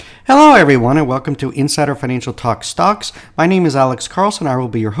Hello, everyone, and welcome to Insider Financial Talk Stocks. My name is Alex Carlson. I will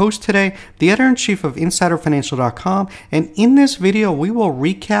be your host today, the editor-in-chief of InsiderFinancial.com. And in this video, we will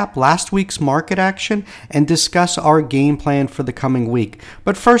recap last week's market action and discuss our game plan for the coming week.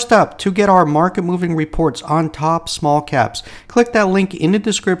 But first up, to get our market-moving reports on top small caps, click that link in the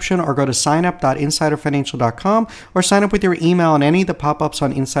description or go to signup.insiderfinancial.com or sign up with your email on any of the pop-ups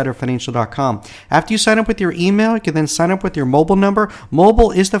on InsiderFinancial.com. After you sign up with your email, you can then sign up with your mobile number.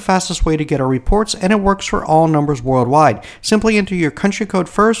 Mobile is the fastest way to get our reports, and it works for all numbers worldwide. Simply enter your country code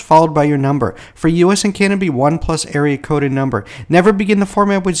first, followed by your number. For US and Canada, be 1 plus area code and number. Never begin the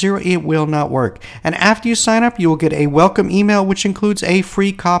format with 0. It will not work. And after you sign up, you will get a welcome email, which includes a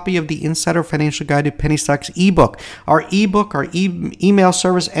free copy of the Insider Financial Guided Penny Stocks ebook. Our ebook, our email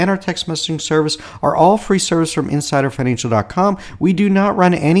service, and our text messaging service are all free service from InsiderFinancial.com. We do not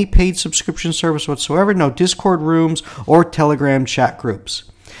run any paid subscription service whatsoever, no Discord rooms or Telegram chat groups.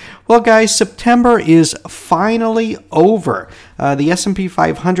 Well, guys, September is finally over. The S&P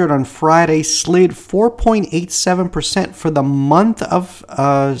 500 on Friday slid 4.87% for the month of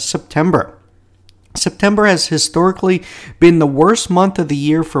September. September has historically been the worst month of the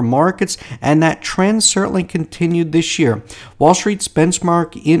year for markets, and that trend certainly continued this year. Wall Street's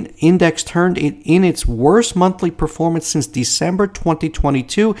benchmark index turned in its worst monthly performance since December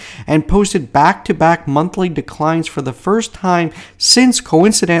 2022 and posted back-to-back monthly declines for the first time since,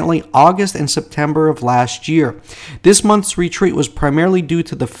 coincidentally, August and September of last year. This month's retreat was primarily due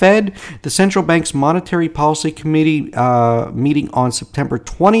to the Fed. The central bank's Monetary Policy Committee meeting on September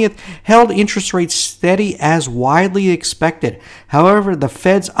 20th held interest rates steady as widely expected. However, the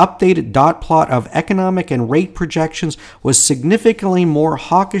Fed's updated dot plot of economic and rate projections was significantly more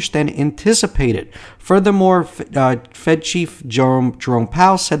hawkish than anticipated. Furthermore, Fed Chief Jerome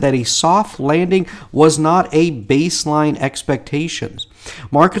Powell said that a soft landing was not a baseline expectations.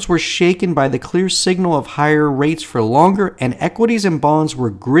 Markets were shaken by the clear signal of higher rates for longer, and equities and bonds were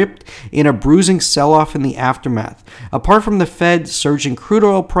gripped in a bruising sell-off in the aftermath. Apart from the Fed surging crude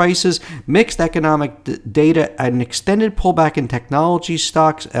oil prices, mixed economic data, an extended pullback in technology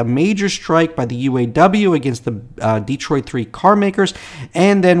stocks, a major strike by the UAW against the Detroit 3 car makers,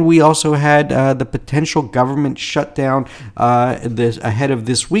 and then we also had the potential government shutdown ahead of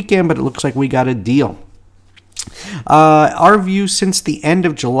this weekend, but it looks like we got a deal. Our view since the end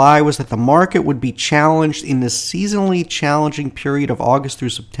of July was that the market would be challenged in the seasonally challenging period of August through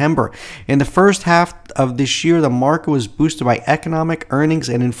September. In the first half of this year, the market was boosted by economic earnings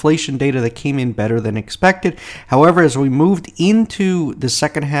and inflation data that came in better than expected. However, as we moved into the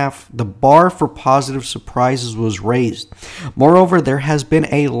second half, the bar for positive surprises was raised. Moreover, there has been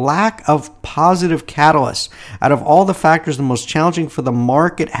a lack of positive catalysts. Out of all the factors, the most challenging for the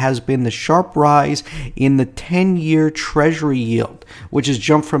market has been the sharp rise in the 10-year Treasury yield, which has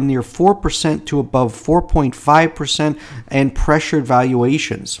jumped from near 4% to above 4.5% and pressured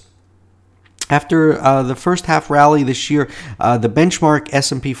valuations. After the first half rally this year, the benchmark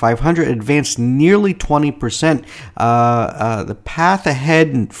S&P 500 advanced nearly 20%. The path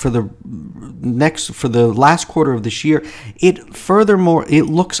ahead for the last quarter of this year, it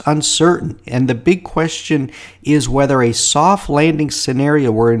looks uncertain. And the big question is whether a soft landing scenario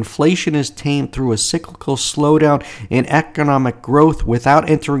where inflation is tamed through a cyclical slowdown in economic growth without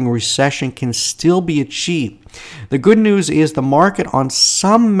entering a recession can still be achieved. The good news is the market on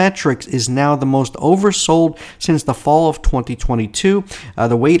some metrics is now the most oversold since the fall of 2022.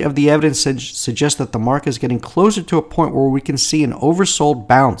 The weight of the evidence suggests that the market is getting closer to a point where we can see an oversold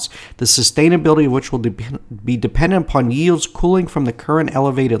bounce, the sustainability of which will be dependent upon yields cooling from the current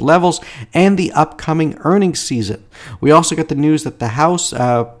elevated levels and the upcoming earnings season. We also got the news that the House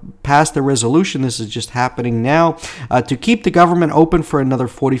passed a resolution, this is just happening now, to keep the government open for another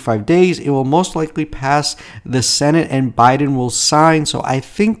 45 days. It will most likely pass the Senate and Biden will sign. So I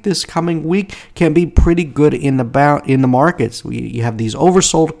think this coming week can be pretty good in the markets. You have these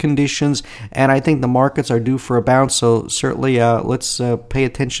oversold conditions, and I think the markets are due for a bounce. So certainly let's pay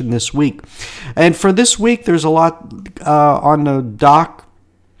attention this week. And for this week, there's a lot on the dock.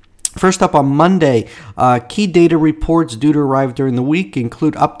 First up on Monday, key data reports due to arrive during the week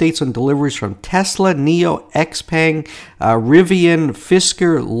include updates on deliveries from Tesla, NIO, XPeng, Rivian,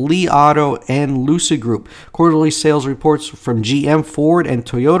 Fisker, Li Auto, and Lucid Group. Quarterly sales reports from GM, Ford, and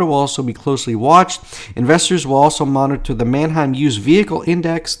Toyota will also be closely watched. Investors will also monitor the Manheim Used Vehicle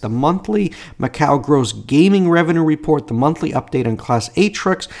Index, the monthly Macau Gross Gaming Revenue Report, the monthly update on Class 8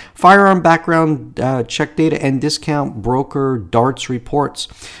 trucks, firearm background check data, and discount broker DARTS reports.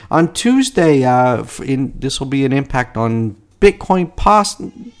 On Tuesday, this will be an impact on Bitcoin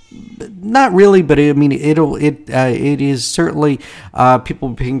Not really, but it is certainly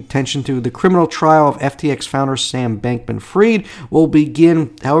people paying attention to. The criminal trial of FTX founder Sam Bankman-Fried will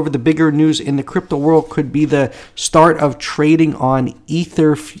begin. However, the bigger news in the crypto world could be the start of trading on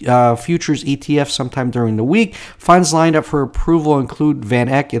Ether futures ETF sometime during the week. Funds lined up for approval include Van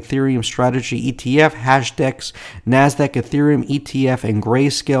Eck Ethereum Strategy ETF, Hashdex Nasdaq Ethereum ETF, and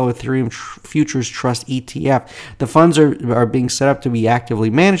Grayscale Ethereum Futures Trust ETF. The funds are being set up to be actively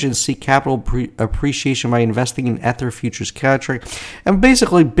managed and seek capital appreciation by investing in Ether futures contract. And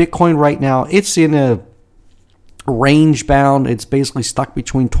basically, Bitcoin right now, it's in a range bound. It's basically stuck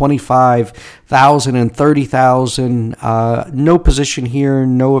between 25,000 and 30,000. No position here,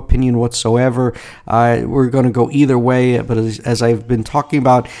 no opinion whatsoever. We're going to go either way. But as I've been talking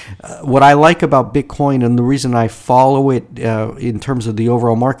about, what I like about Bitcoin and the reason I follow it in terms of the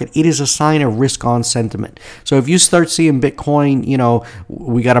overall market, it is a sign of risk-on sentiment. So if you start seeing Bitcoin,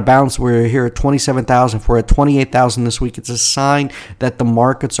 we got a bounce. We're here at 27,000. If we're at 28,000 this week, it's a sign that the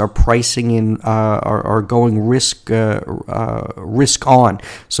markets are pricing in, are going risk on.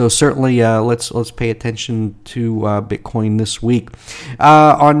 So certainly let's pay attention to Bitcoin this week.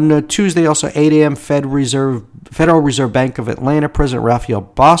 On Tuesday, also 8 a.m. Federal Reserve Bank of Atlanta President Raphael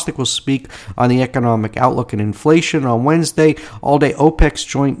Bostic will speak on the economic outlook and inflation. On Wednesday, all-day OPEC's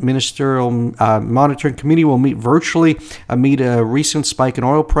Joint Ministerial Monitoring Committee will meet virtually amid a recent spike in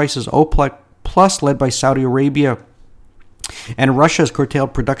oil prices. OPEC Plus, led by Saudi Arabia and Russia, has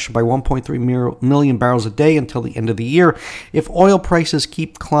curtailed production by 1.3 million barrels a day until the end of the year. If oil prices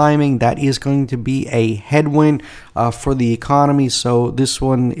keep climbing, that is going to be a headwind for the economy. So this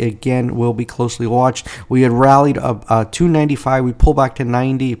one, again, will be closely watched. We had rallied up 295. We pull back to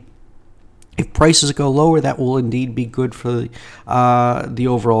 90. If prices go lower, that will indeed be good for the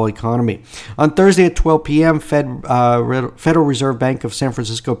overall economy. On Thursday at 12 p.m., Federal Reserve Bank of San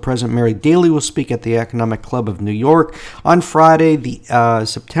Francisco President Mary Daly will speak at the Economic Club of New York. On Friday, the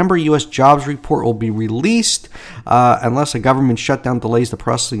September U.S. jobs report will be released unless a government shutdown delays the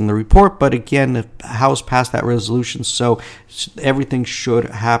processing of the report. But again, the House passed that resolution, so everything should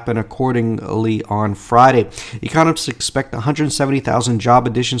happen accordingly on Friday. Economists expect 170,000 job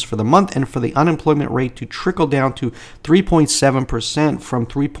additions for the month and for the unemployment rate to trickle down to 3.7% from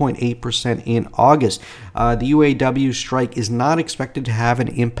 3.8% in August. The UAW strike is not expected to have an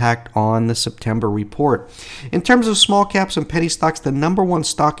impact on the September report. In terms of small caps and penny stocks, the number one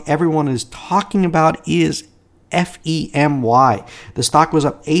stock everyone is talking about is FEMY. The stock was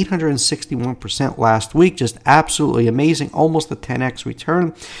up 861% last week, just absolutely amazing, almost a 10x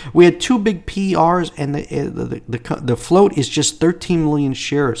return. We had two big PRs, and the float is just 13 million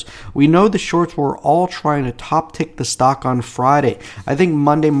shares. We know the shorts were all trying to top tick the stock on Friday. I think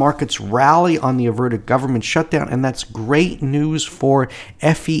Monday markets rally on the averted government shutdown, and that's great news for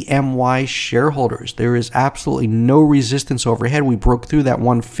FEMY shareholders. There is absolutely no resistance overhead. We broke through that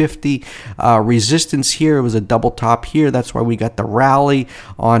 150 resistance here. It was a double top here. That's why we got the rally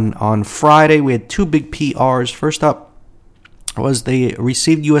on Friday. We had two big PRs. First up was they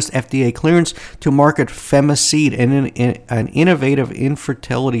received U.S. FDA clearance to market Femicide, an innovative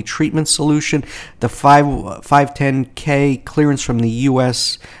infertility treatment solution. The 510K clearance from the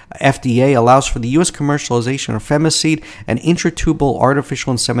U.S. FDA allows for the U.S. commercialization of Femicide, an intratubal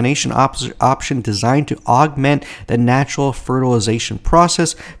artificial insemination option designed to augment the natural fertilization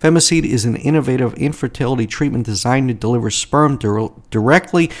process. Femicide is an innovative infertility treatment designed to deliver sperm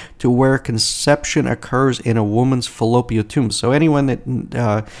directly to where conception occurs in a woman's fallopian tube. So anyone that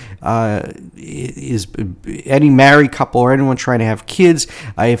is any married couple or anyone trying to have kids,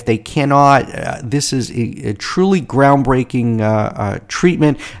 if they cannot, this is a truly groundbreaking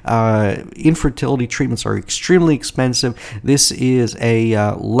treatment. Infertility treatments are extremely expensive. This is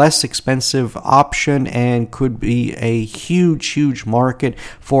a less expensive option and could be a huge market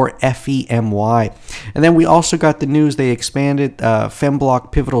for FEMY. And then we also got the news they expanded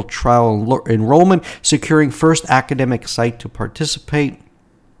FemBlock pivotal trial enrollment, securing first academic site to participate.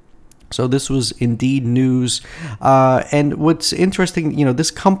 So this was indeed news. And what's interesting,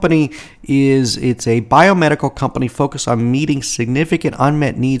 this company it's a biomedical company focused on meeting significant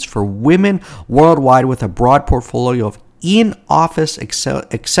unmet needs for women worldwide with a broad portfolio of in-office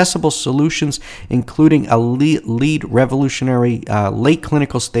accessible solutions, including a lead revolutionary late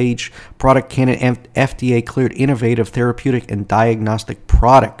clinical stage product candidate, FDA-cleared innovative therapeutic and diagnostic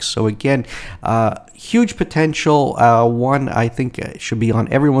products. So again, huge potential. One I think should be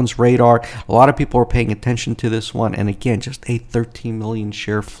on everyone's radar. A lot of people are paying attention to this one. And again, just a 13 million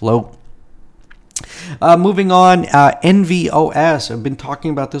share float. Moving on, NVOS. I've been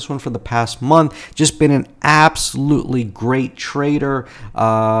talking about this one for the past month. Just been an absolutely great trader.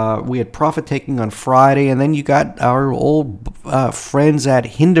 We had profit taking on Friday, and then you got our old friends at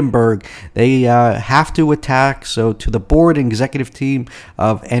Hindenburg. They have to attack. So to the board and executive team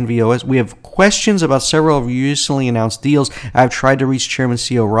of NVOS, we have questions about several of recently announced deals. I've tried to reach Chairman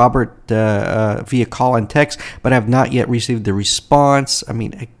CEO Robert via call and text, but I have not yet received the response. I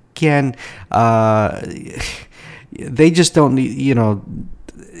mean, again, they just don't need,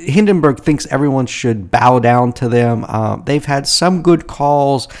 Hindenburg thinks everyone should bow down to them. They've had some good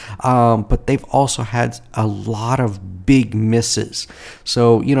calls, but they've also had a lot of big misses.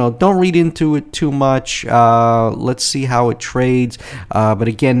 So, don't read into it too much. Let's see how it trades. But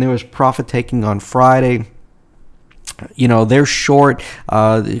again, there was profit taking on Friday. They're short.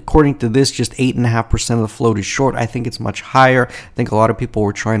 According to this, just 8.5% of the float is short. I think it's much higher. I think a lot of people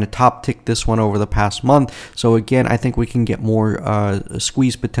were trying to top tick this one over the past month. So again, I think we can get more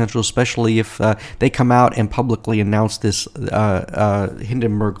squeeze potential, especially if they come out and publicly announce this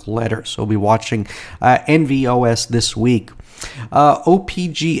Hindenburg letter. So we'll be watching NVOS this week.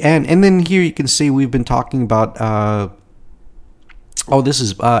 OPGN. And then here you can see we've been talking about this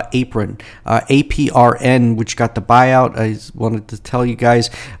is Apron, APRN, which got the buyout. I wanted to tell you guys,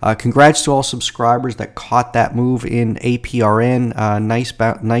 congrats to all subscribers that caught that move in APRN.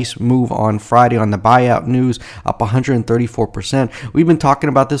 Nice move on Friday on the buyout news, up 134%. We've been talking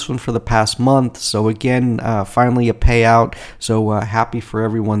about this one for the past month. So again, finally a payout. So happy for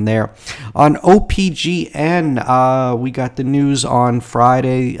everyone there. On OPGN, we got the news on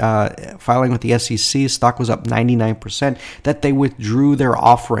Friday, filing with the SEC. Stock was up 99%, that they withdrew their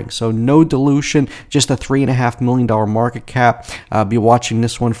offering. So no dilution, just a $3.5 million market cap. Be watching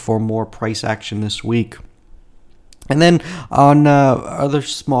this one for more price action this week. And then on other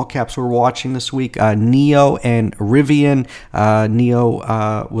small caps we're watching this week, NIO and Rivian.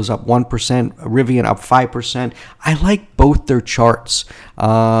 NIO was up 1%, Rivian up 5%. I like both their charts.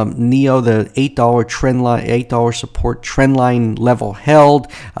 NIO, the $8 trend line, $8 support trend line level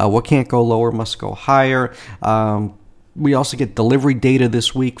held. What can't go lower must go higher. We also get delivery data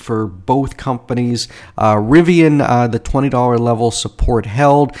this week for both companies. Rivian, the $20 level support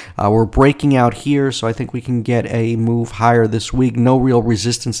held. We're breaking out here, so I think we can get a move higher this week. No real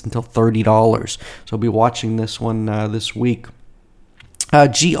resistance until $30. So I'll be watching this one this week.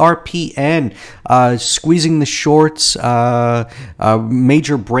 GRPN, squeezing the shorts,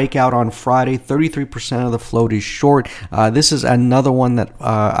 major breakout on Friday, 33% of the float is short. This is another one that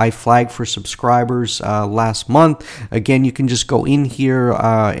I flagged for subscribers last month. Again, you can just go in here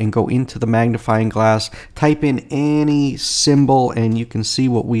and go into the magnifying glass, type in any symbol, and you can see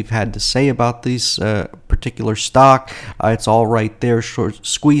what we've had to say about this particular stock. It's all right there, short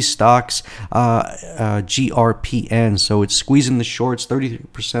squeeze stocks, GRPN. So it's squeezing the shorts,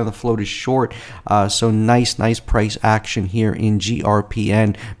 33% of the float is short. So nice price action here in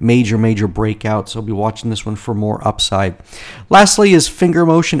GRPN. Major breakout. So I'll be watching this one for more upside. Lastly is Finger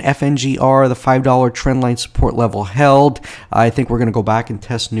Motion FNGR, the $5 trendline support level held. I think we're going to go back and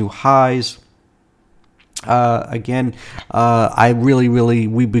test new highs. Again,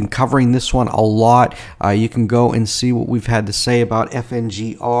 we've been covering this one a lot. You can go and see what we've had to say about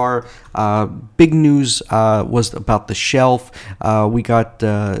FNGR. Big news was about the shelf. We got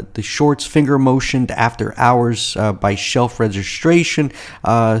the shorts finger motioned after hours by shelf registration.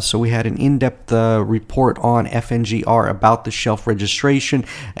 So we had an in-depth report on FNGR about the shelf registration,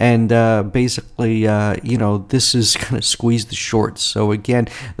 and basically, this is going to squeeze the shorts. So again,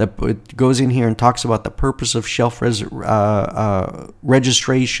 it goes in here and talks about the purpose of shelf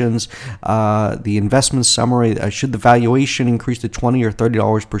registrations, the investment summary. Should the valuation increase to $20 or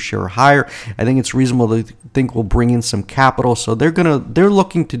 $30 per share or higher, I think it's reasonable to think we'll bring in some capital. So they're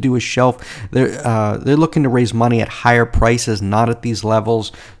looking to do a shelf. They're looking to raise money at higher prices, not at these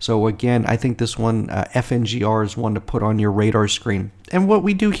levels. So again, I think this one, FNGR, is one to put on your radar screen. And what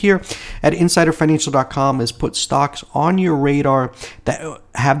we do here at InsiderFinancial.com is put stocks on your radar that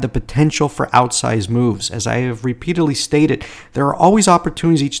have the potential for outsized moves. As I have repeatedly stated, there are always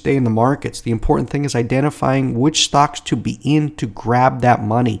opportunities each day in the markets. The important thing is identifying which stocks to be in to grab that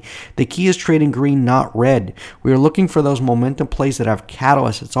money. The key is trading green, not red. We are looking for those momentum plays that have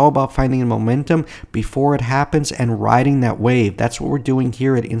catalysts. It's all about finding the momentum before it happens and riding that wave. That's what we're doing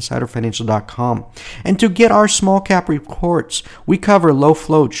here at InsiderFinancial.com. And to get our small cap reports, we cover cover low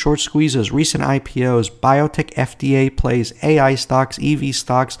float, short squeezes, recent IPOs, biotech FDA plays, AI stocks, EV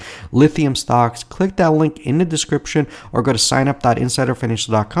stocks, lithium stocks. Click that link in the description or go to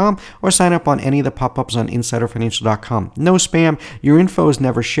signup.insiderfinancial.com or sign up on any of the pop-ups on insiderfinancial.com. No spam. Your info is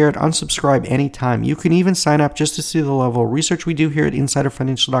never shared. Unsubscribe anytime. You can even sign up just to see the level of research we do here at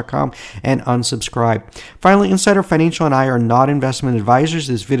insiderfinancial.com and unsubscribe. Finally, Insider Financial and I are not investment advisors.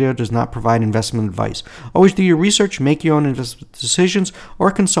 This video does not provide investment advice. Always do your research, make your own investment decisions,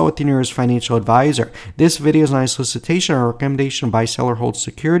 or consult with your nearest financial advisor. This video is not a solicitation or recommendation to buy, sell, or hold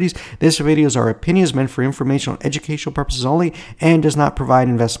securities. This video is our opinions meant for informational and educational purposes only and does not provide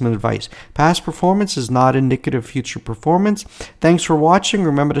investment advice. Past performance is not indicative of future performance. Thanks for watching.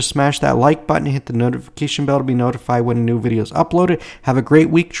 Remember to smash that like button and hit the notification bell to be notified when a new video is uploaded. Have a great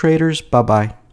week, traders. Bye-bye.